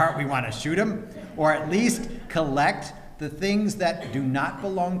 we want to shoot him, or at least collect the things that do not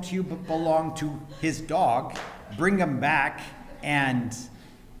belong to you but belong to his dog, bring them back, and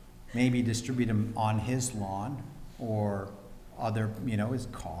maybe distribute them on his lawn or other, his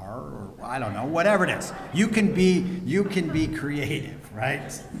car, or I don't know, whatever it is. You can be creative,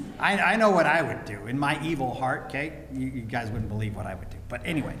 right? I know what I would do in my evil heart, okay? You guys wouldn't believe what I would do. But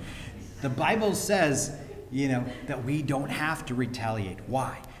anyway, the Bible says, that we don't have to retaliate.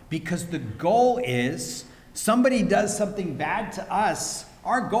 Why? Because the goal is somebody does something bad to us.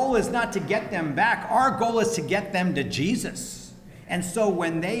 Our goal is not to get them back. Our goal is to get them to Jesus. And so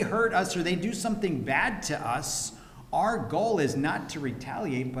when they hurt us or they do something bad to us, our goal is not to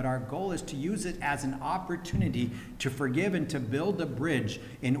retaliate, but our goal is to use it as an opportunity to forgive and to build a bridge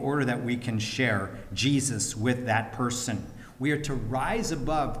in order that we can share Jesus with that person. We are to rise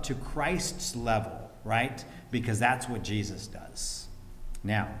above to Christ's level, right? Because that's what Jesus does.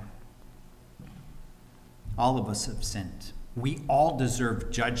 Now, all of us have sinned. We all deserve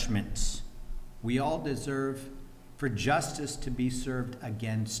judgment. We all deserve for justice to be served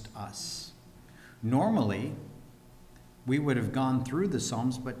against us. Normally, we would have gone through the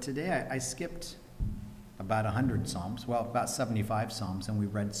Psalms, but today I skipped about 100 Psalms, well, about 75 Psalms, and we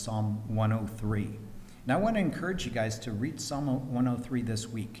read Psalm 103. And I want to encourage you guys to read Psalm 103 this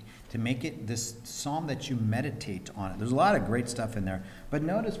week, to make it this psalm that you meditate on it. There's a lot of great stuff in there, but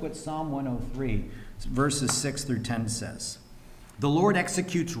notice what Psalm 103, verses 6 through 10 says. The Lord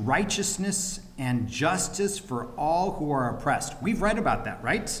executes righteousness and justice for all who are oppressed. We've read about that,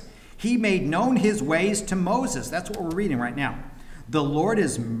 right? He made known his ways to Moses. That's what we're reading right now. The Lord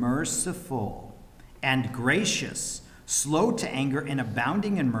is merciful and gracious, slow to anger and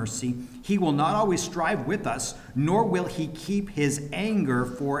abounding in mercy. He will not always strive with us, nor will he keep his anger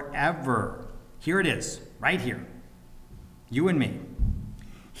forever. Here it is, right here. You and me.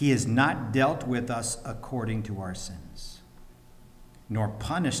 He has not dealt with us according to our sins, nor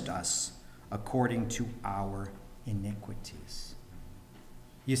punished us according to our iniquities.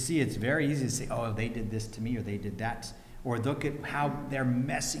 You see, it's very easy to say, oh, they did this to me, or they did that. Or look at how they're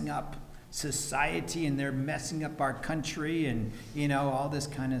messing up society, and they're messing up our country, and, all this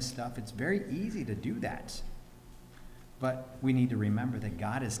kind of stuff. It's very easy to do that. But we need to remember that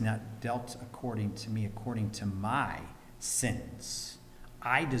God has not dealt according to me, according to my sins.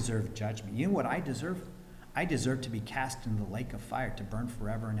 I deserve judgment. You know what I deserve? I deserve to be cast into the lake of fire, to burn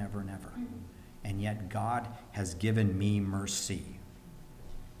forever and ever and ever. And yet God has given me mercy.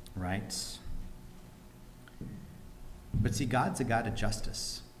 Right? But see, God's a God of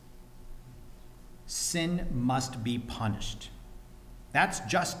justice. Sin must be punished. That's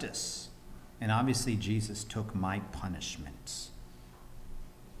justice. And obviously Jesus took my punishment.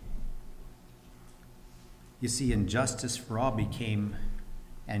 You see, injustice for all became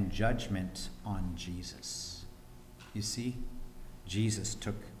and judgment on Jesus. You see, Jesus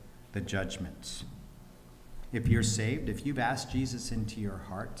took the judgment. If you're saved, if you've asked Jesus into your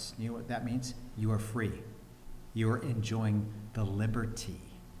heart, you know what that means? You are free. You are enjoying the liberty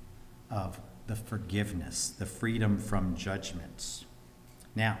of the forgiveness, the freedom from judgments.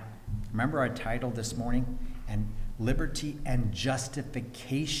 Now, remember our title this morning? And liberty and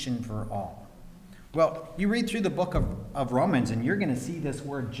justification for all. Well, you read through the book of Romans, and you're going to see this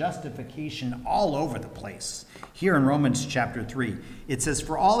word justification all over the place. Here in Romans chapter 3, it says,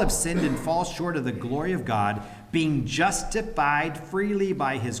 for all have sinned and fall short of the glory of God, being justified freely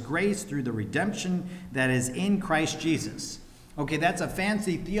by his grace through the redemption that is in Christ Jesus. Okay, that's a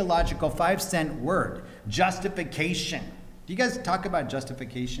fancy theological 5-cent word, justification. Do you guys talk about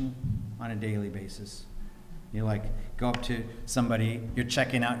justification on a daily basis? You go up to somebody, you're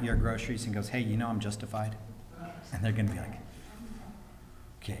checking out your groceries and goes, hey, I'm justified? And they're going to be like,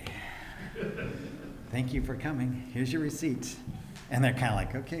 okay, thank you for coming. Here's your receipt. And they're kind of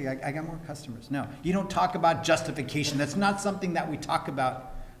like, okay, I got more customers. No, you don't talk about justification. That's not something that we talk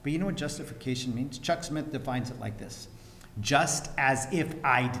about. But you know what justification means? Chuck Smith defines it like this. Just as if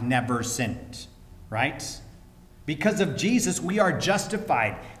I'd never sinned, right? Because of Jesus, we are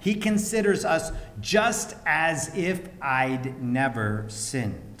justified. He considers us just as if I'd never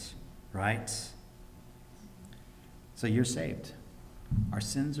sinned, right? So you're saved. Our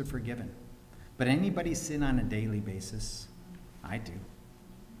sins are forgiven. But anybody sin on a daily basis? I do.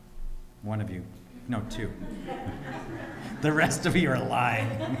 One of you. No, two. The rest of you are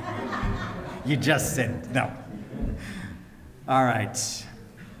lying. You just sinned. No. All right.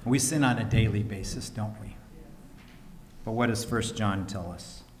 We sin on a daily basis, don't we? But what does 1 John tell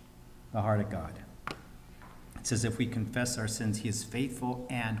us? The heart of God. It says, if we confess our sins, he is faithful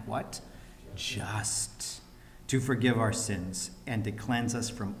and what? Just to forgive our sins and to cleanse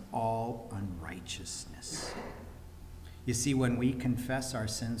us from all unrighteousness. You see, when we confess our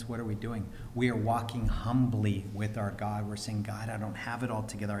sins, what are we doing? We are walking humbly with our God. We're saying, God, I don't have it all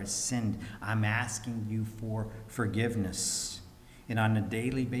together. I sinned. I'm asking you for forgiveness. And on a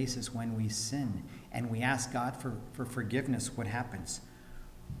daily basis, when we sin and we ask God for forgiveness, what happens?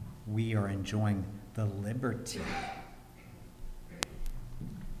 We are enjoying the liberty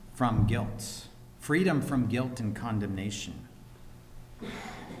from guilt, freedom from guilt and condemnation.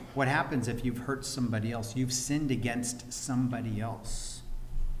 What happens if you've hurt somebody else? You've sinned against somebody else.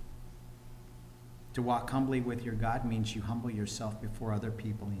 To walk humbly with your God means you humble yourself before other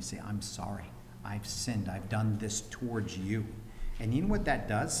people and you say, I'm sorry. I've sinned. I've done this towards you. And you know what that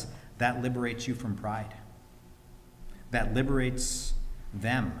does? That liberates you from pride. That liberates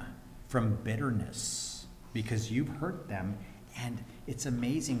them from bitterness because you've hurt them. And it's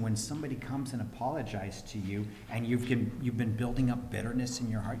amazing when somebody comes and apologizes to you and you've been building up bitterness in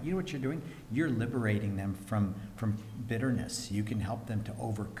your heart. You know what you're doing? You're liberating them from bitterness. You can help them to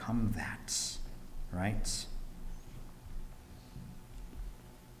overcome that, right?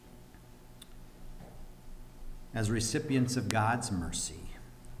 As recipients of God's mercy,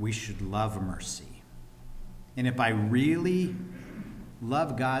 we should love mercy. And if I really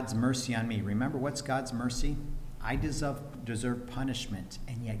love God's mercy on me, remember what's God's mercy? I deserve punishment,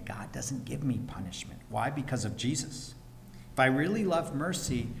 and yet God doesn't give me punishment. Why? Because of Jesus. If I really love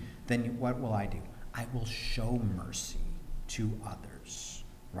mercy, then what will I do? I will show mercy to others,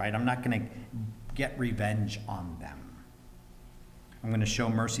 right? I'm not going to get revenge on them. I'm going to show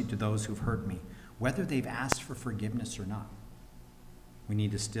mercy to those who've hurt me, whether they've asked for forgiveness or not. We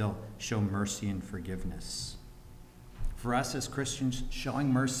need to still show mercy and forgiveness. For us as Christians,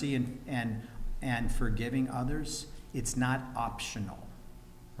 showing mercy and forgiving others, it's not optional,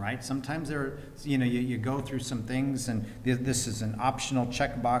 right? Sometimes you go through some things and this is an optional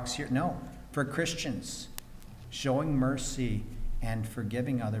checkbox here. No, for Christians, showing mercy and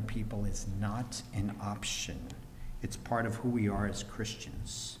forgiving other people is not an option. It's part of who we are as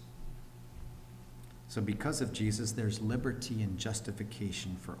Christians. So because of Jesus, there's liberty and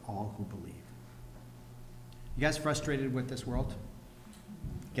justification for all who believe. You guys frustrated with this world?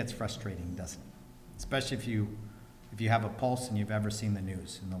 It gets frustrating, doesn't it? Especially if you have a pulse and you've ever seen the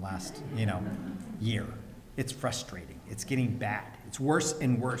news in the last, year. It's frustrating. It's getting bad. It's worse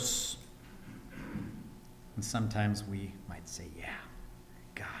and worse. And sometimes we might say, yeah,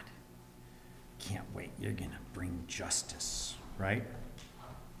 God, can't wait. You're going to bring justice, right?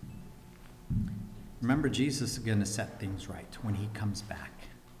 Remember, Jesus is going to set things right when he comes back.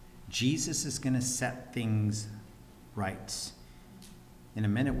 Jesus is going to set things right. In a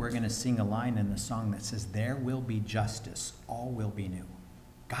minute, we're going to sing a line in the song that says, there will be justice, all will be new.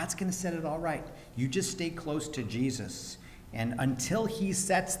 God's going to set it all right. You just stay close to Jesus. And until he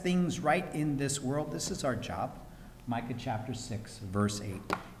sets things right in this world, this is our job. Micah chapter 6, verse 8.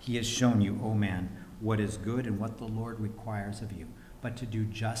 He has shown you, O man, what is good and what the Lord requires of you, but to do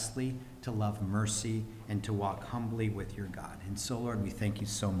justly, to love mercy, and to walk humbly with your God. And so, Lord, we thank you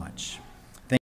so much.